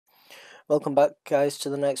Welcome back guys to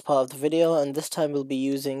the next part of the video, and this time we'll be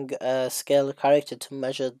using a scale character to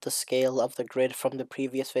measure the scale of the grid from the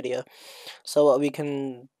previous video. So what you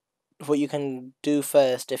can do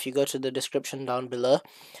first, if you go to the description down below,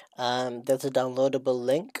 there's a downloadable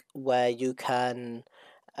link where you can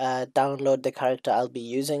download the character I'll be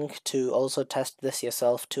using to also test this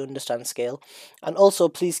yourself to understand scale. And also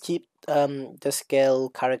please keep the scale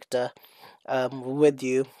character with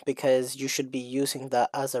you, because you should be using that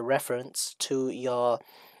as a reference to your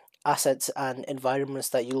assets and environments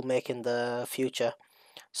that you'll make in the future.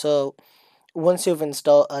 So once you've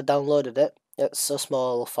downloaded it, it's a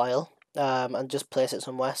small file, and just place it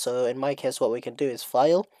somewhere. So in my case, what we can do is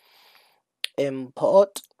file,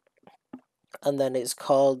 import, and then it's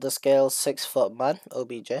called the scale 6 foot man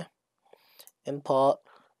obj, import,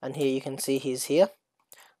 and here you can see he's here.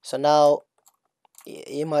 So now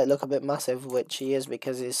he might look a bit massive, which he is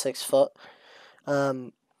because he's 6 foot.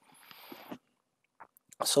 So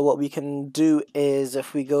what we can do is,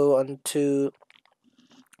 if we go onto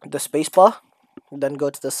the spacebar, then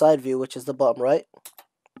go to the side view, which is the bottom right,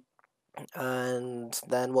 and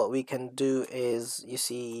then what we can do is, you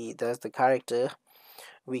see there's the character.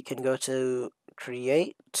 We can go to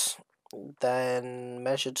create, then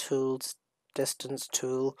measure tools, distance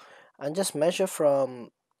tool, and just measure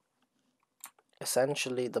from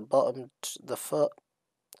essentially the bottom to the foot.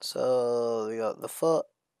 So we got the foot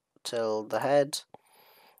till the head,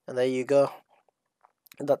 and there you go.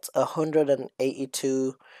 That's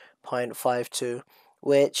 182.52,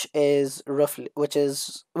 which is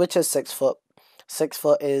 6 foot. 6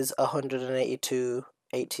 foot is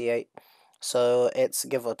 182.88. So it's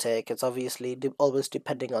give or take. It's obviously always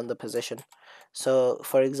depending on the position. So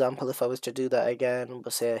for example, if I was to do that again, we'll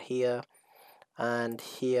say here and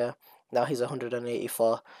here, now he's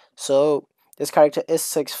 184. So this character is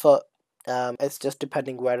 6 foot. It's just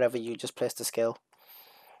depending wherever you just place the scale.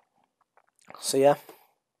 So yeah,